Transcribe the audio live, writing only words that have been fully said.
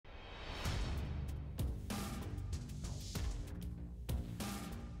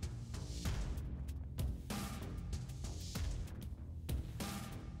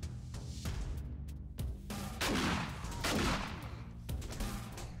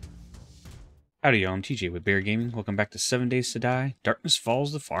Howdy y'all, I'm TJ with Bear Gaming. Welcome back to 7 Days to Die, Darkness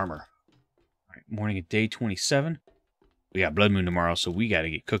Falls the Farmer. Alright, morning of day 27. We got Blood Moon tomorrow, so we gotta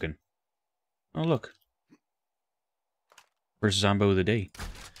get cooking. Oh look. First Zombo of the day.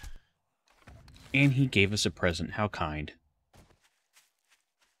 And he gave us a present, how kind.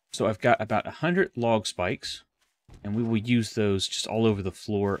 So I've got about 100 log spikes, and we will use those just all over the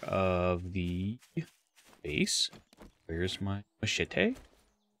floor of the base. Where's my machete?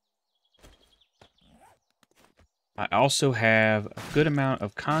 I also have a good amount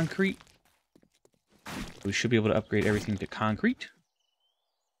of concrete. We should be able to upgrade everything to concrete.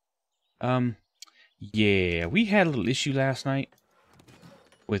 Yeah, we had a little issue last night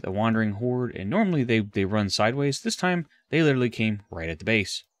with a wandering horde, and normally they run sideways. This time, they literally came right at the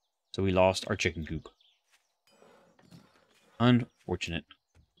base. So we lost our chicken coop. Unfortunate.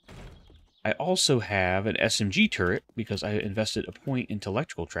 I also have an SMG turret because I invested a point into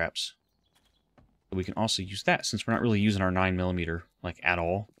electrical traps. We can also use that since we're not really using our 9mm like at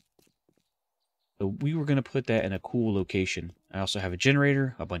all. So we were going to put that in a cool location. I also have a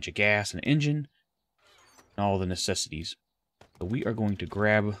generator, a bunch of gas, an engine, and all the necessities. So we are going to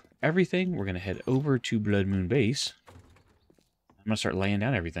grab everything. We're going to head over to Blood Moon Base. I'm going to start laying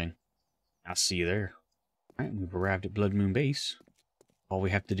down everything. I'll see you there. Alright, we've arrived at Blood Moon Base. All we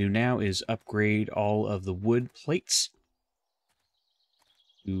have to do now is upgrade all of the wood plates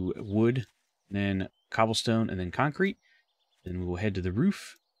to wood, then cobblestone, and then concrete. Then we will head to the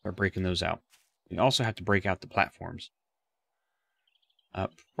roof, start breaking those out. We also have to break out the platforms.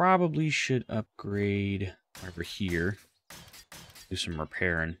 Probably should upgrade over here. Do some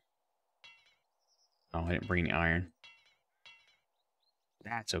repairing. Oh, I didn't bring any iron.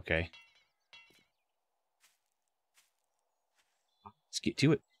 That's okay. Let's get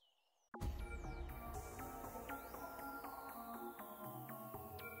to it.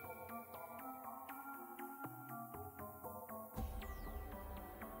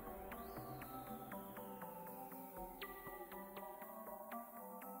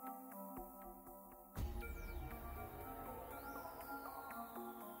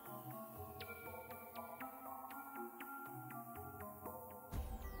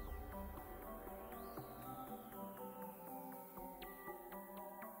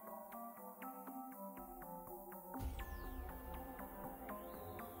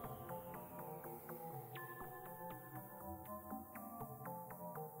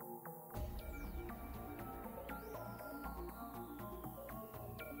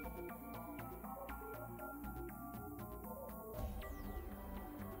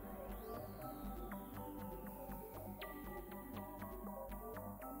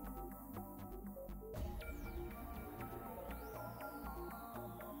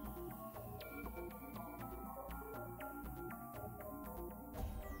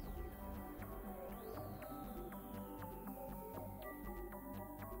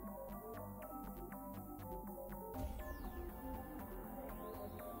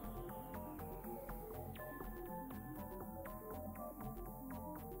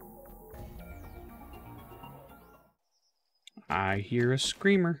 I hear a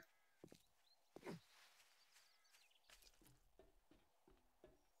screamer.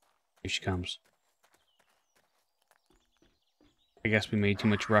 Here she comes. I guess we made too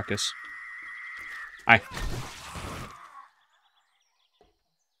much ruckus. Hi.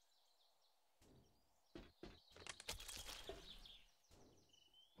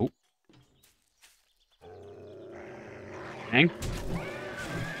 Oh. Dang.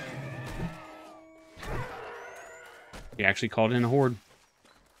 He actually called in a horde.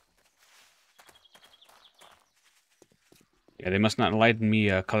 Yeah, they must not like me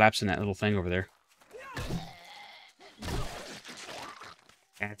collapsing that little thing over there.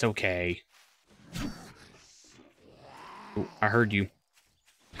 That's okay. Oh, I heard you.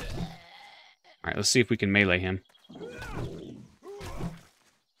 Alright, let's see if we can melee him.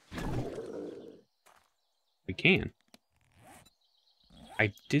 We can.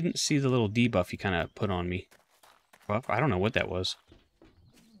 I didn't see the little debuff he kind of put on me. Well, I don't know what that was.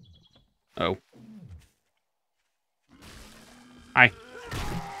 Oh. Hi.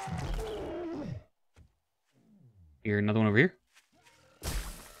 Here, another one over here.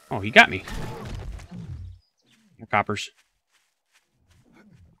 Oh, he got me. More coppers.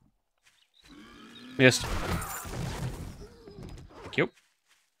 Missed. Thank you.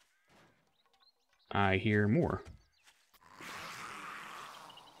 I hear more.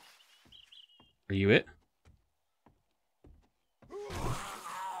 Are you it?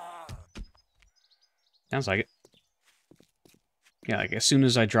 Sounds like it. Yeah, like as soon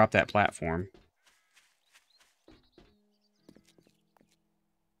as I drop that platform.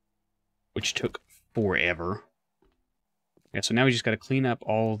 which took forever. Yeah, so now we just got to clean up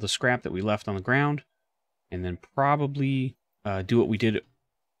all the scrap that we left on the ground, and then probably do what we did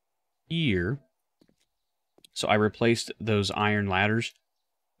here. So I replaced those iron ladders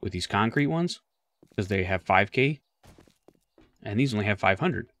with these concrete ones, because they have 5K, and these only have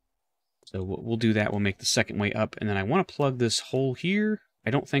 500. So we'll do that. We'll make the second way up, and then I want to plug this hole here.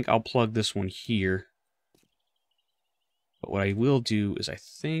 I don't think I'll plug this one here. But what I will do is I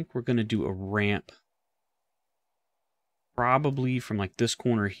think we're going to do a ramp probably from like this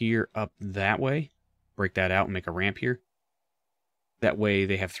corner here up that way. Break that out and make a ramp here. That way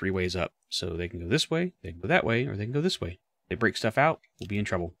they have 3 ways up. So they can go this way, they can go that way, or they can go this way. If they break stuff out, we'll be in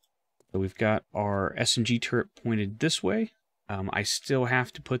trouble. So we've got our SMG turret pointed this way. I still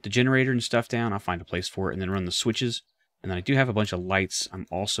have to put the generator and stuff down. I'll find a place for it and then run the switches. And then I do have a bunch of lights I'm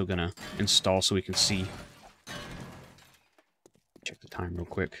also going to install so we can see. Check the time real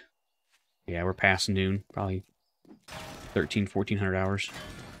quick. Yeah, we're past noon. Probably 1,400 hours.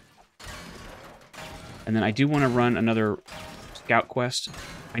 And then I do want to run another scout quest.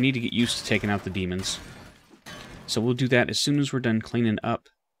 I need to get used to taking out the demons. So we'll do that as soon as we're done cleaning up,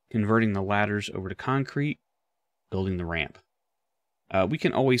 converting the ladders over to concrete, building the ramp. We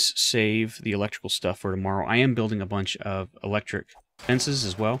can always save the electrical stuff for tomorrow. I am building a bunch of electric fences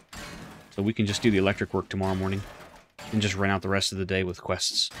as well. So we can just do the electric work tomorrow morning and just run out the rest of the day with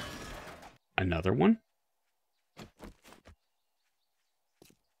quests. Another one?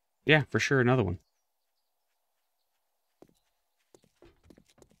 Yeah, for sure, another one.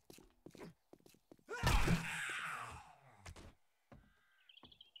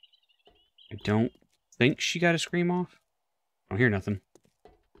 I don't think she got a scream off. I don't hear nothing.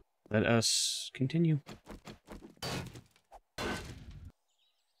 Let us continue.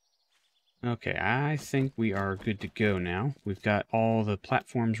 Okay, I think we are good to go now. We've got all the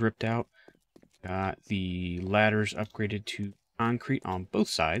platforms ripped out. Got the ladders upgraded to concrete on both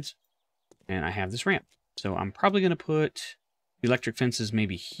sides. And I have this ramp. So I'm probably going to put the electric fences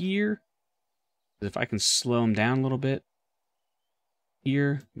maybe here. If I can slow them down a little bit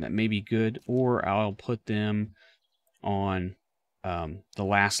here, that may be good. Or I'll put them on the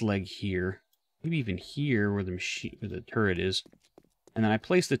last leg here. Maybe even here where the turret is. And then I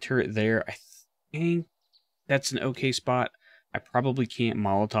place the turret there. I think that's an okay spot. I probably can't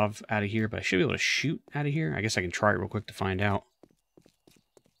Molotov out of here, but I should be able to shoot out of here. I guess I can try it real quick to find out.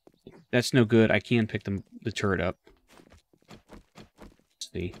 That's no good. I can pick the turret up.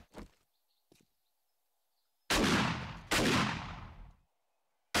 Let's see.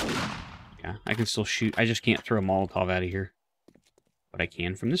 Yeah, I can still shoot. I just can't throw a Molotov out of here. But I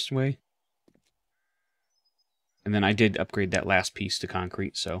can from this way. And then I did upgrade that last piece to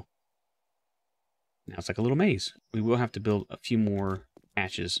concrete, so now it's like a little maze. We will have to build a few more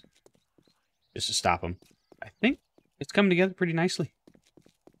hatches just to stop them. I think it's coming together pretty nicely.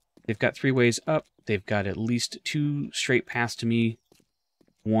 They've got 3 ways up. They've got at least 2 straight paths to me.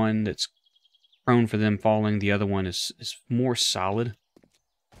 One that's prone for them falling. The other one is more solid,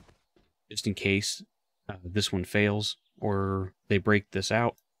 just in case this one fails or they break this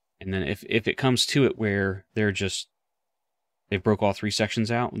out. And then if it comes to it where they broke all 3 sections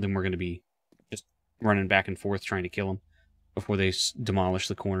out, then we're going to be just running back and forth trying to kill them before they demolish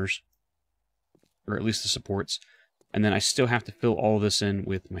the corners, or at least the supports. And then I still have to fill all this in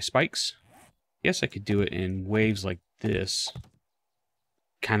with my spikes. Yes, I could do it in waves like this.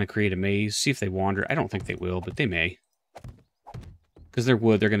 Kind of create a maze. See if they wander. I don't think they will, but they may. Because they're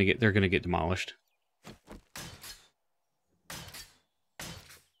wood, they're gonna get demolished.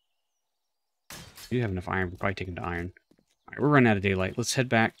 We do have enough iron. We'll probably take them to iron. All right, we're running out of daylight. Let's head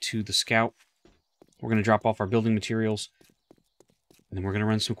back to the scout. We're gonna drop off our building materials, and then we're gonna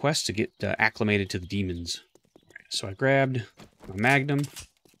run some quests to get acclimated to the demons. So I grabbed my Magnum,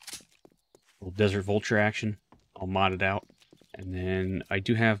 little Desert Vulture action, all modded out. And then I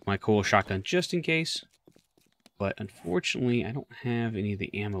do have my coil shotgun just in case. But unfortunately, I don't have any of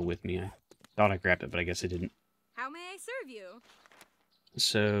the ammo with me. I thought I grabbed it, but I guess I didn't. How may I serve you?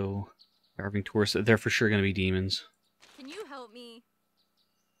 So, starving tourists, they're for sure going to be demons. Can you help me?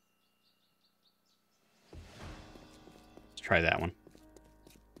 Let's try that one.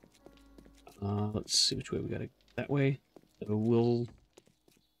 Let's see which way we got to go. That way. So we'll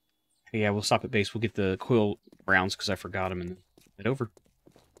stop at base. We'll get the coil rounds because I forgot them and head over.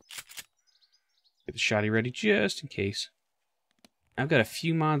 Get the shotty ready just in case. I've got a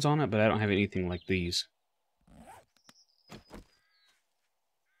few mods on it, but I don't have anything like these.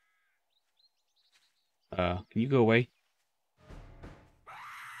 Can you go away?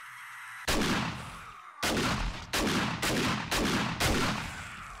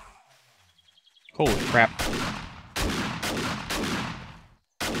 Holy crap.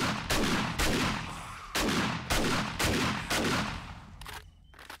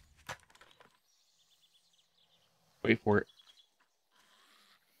 Wait for it.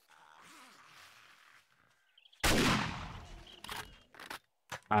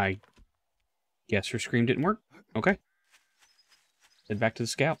 I guess her scream didn't work. Okay. Head back to the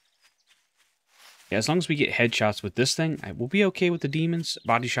scout. Yeah, as long as we get headshots with this thing, we'll be okay with the demons.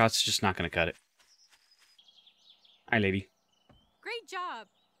 Body shots just not going to cut it. Hi, lady. Great job.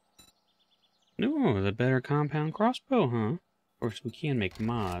 No, the better compound crossbow, huh? Of course, we can make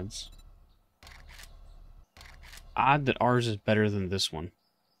mods. Odd that ours is better than this one.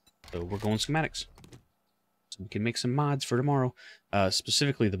 So we're going schematics. So we can make some mods for tomorrow.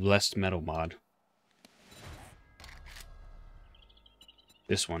 Specifically the blessed metal mod.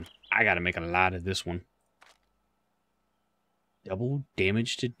 This one. I gotta make a lot of this one. Double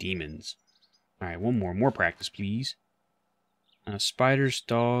damage to demons. Alright, one more. More practice, please. Spiders,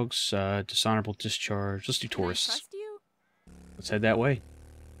 dogs, dishonorable discharge. Let's do tourists. Can I trust you? Let's head that way.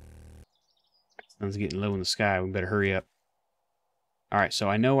 Sun's getting low in the sky. We better hurry up. Alright, so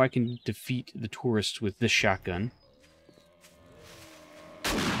I know I can defeat the tourists with this shotgun.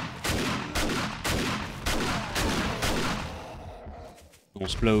 Don't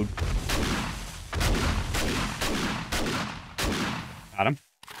explode. Got him.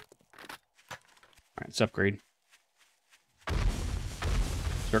 Alright, let's upgrade.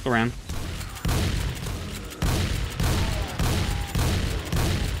 Circle around.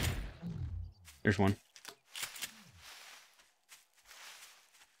 There's one.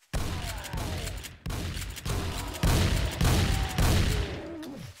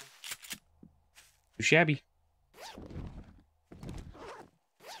 Too shabby.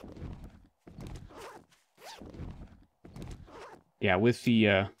 Yeah, with the,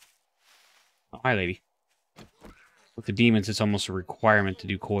 oh, hi, lady. With the demons, it's almost a requirement to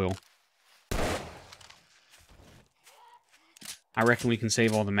do coil. I reckon we can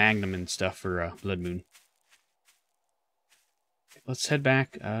save all the magnum and stuff for Blood Moon. Let's head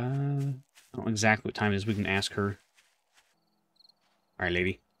back. I don't know exactly what time it is. We can ask her. Alright,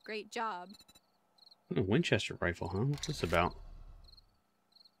 lady. Great job. Oh, Winchester rifle, huh? What's this about?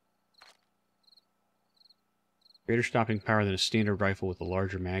 Greater stopping power than a standard rifle with a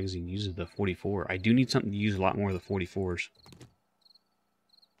larger magazine. Uses the 44. I do need something to use a lot more of the 44s.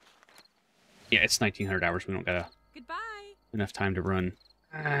 Yeah, it's 1900 hours. We don't got Goodbye. enough time to run.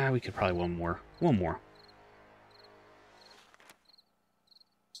 We could probably one more. One more.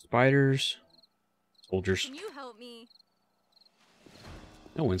 Spiders. Soldiers. Can you help me?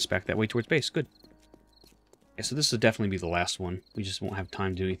 No inspect that way towards base. Good. Yeah, so this will definitely be the last one. We just won't have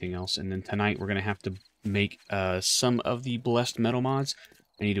time to do anything else. And then tonight we're going to have to make some of the blessed metal mods.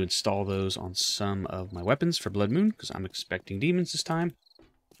 I need to install those on some of my weapons for Blood Moon, because I'm expecting demons this time.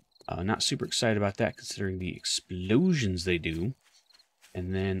 Not super excited about that, considering the explosions they do.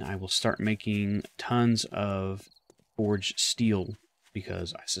 And then I will start making tons of forged steel,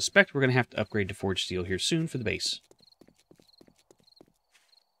 because I suspect we're going to have to upgrade to forged steel here soon for the base.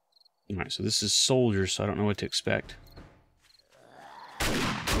 Alright, so this is soldiers, so I don't know what to expect.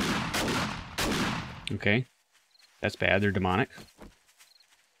 Okay. That's bad. They're demonic. We're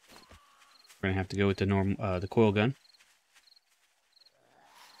going to have to go with the normal, the coil gun.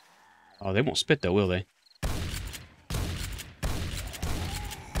 Oh, they won't spit though, will they?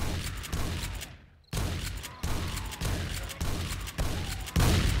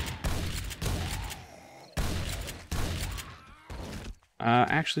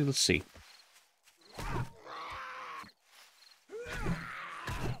 Actually, let's see.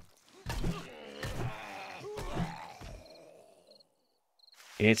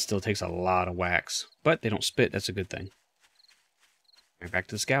 It still takes a lot of wax, but they don't spit. That's a good thing. Right, back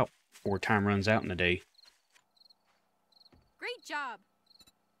to the scout before time runs out in a day. Great job.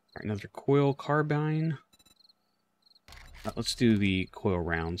 All right, another coil carbine. Let's do the coil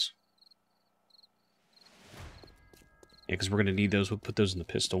rounds. Yeah, because we're going to need those. We'll put those in the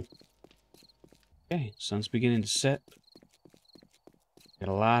pistol. Okay, sun's beginning to set. Got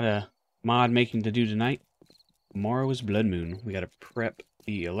a lot of mod making to do tonight. Tomorrow is Blood Moon. We got to prep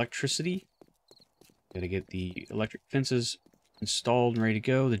the electricity. Got to get the electric fences installed and ready to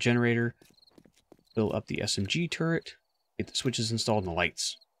go. The generator. Fill up the SMG turret. Get the switches installed and the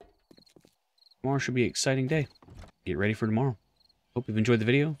lights. Tomorrow should be an exciting day. Get ready for tomorrow. Hope you've enjoyed the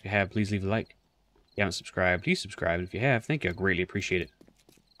video. If you have, please leave a like. If you haven't subscribed, please subscribe. And if you have, thank you. I greatly appreciate it.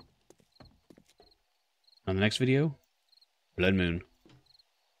 On the next video, Blood Moon.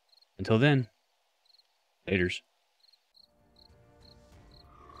 Until then, laters.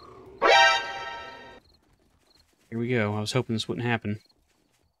 Here we go. I was hoping this wouldn't happen.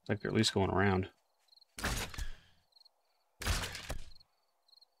 Looks like they're at least going around.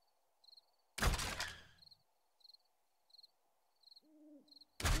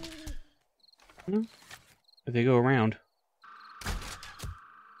 No, but they go around.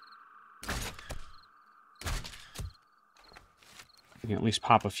 We can at least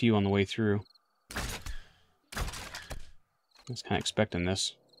pop a few on the way through. I was kind of expecting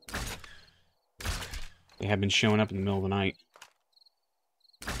this. They have been showing up in the middle of the night.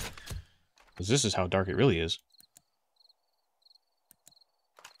 Because this is how dark it really is.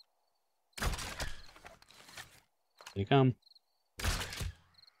 They come.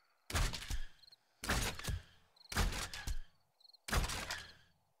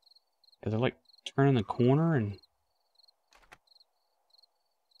 Yeah, they're like turning the corner and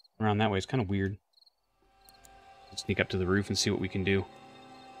around that way. It's kind of weird. Let's sneak up to the roof and see what we can do.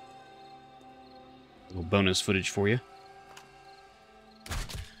 A little bonus footage for you.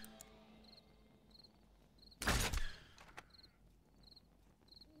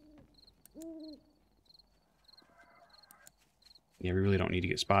 Yeah, we really don't need to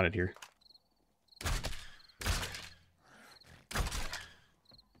get spotted here.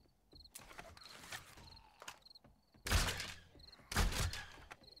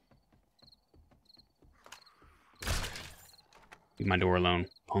 Leave my door alone,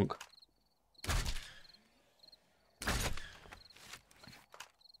 punk.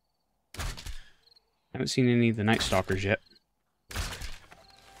 Haven't seen any of the Night Stalkers yet.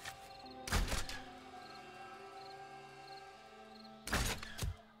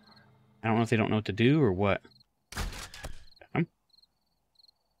 I don't know if they don't know what to do or what.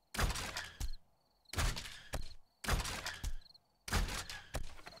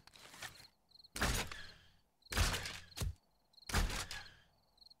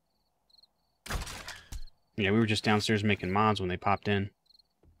 Yeah, we were just downstairs making mods when they popped in.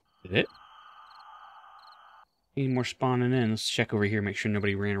 Did it? Need more spawning in. Let's check over here, make sure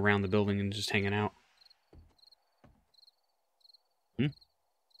nobody ran around the building and just hanging out.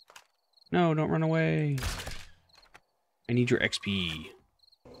 No, don't run away. I need your XP.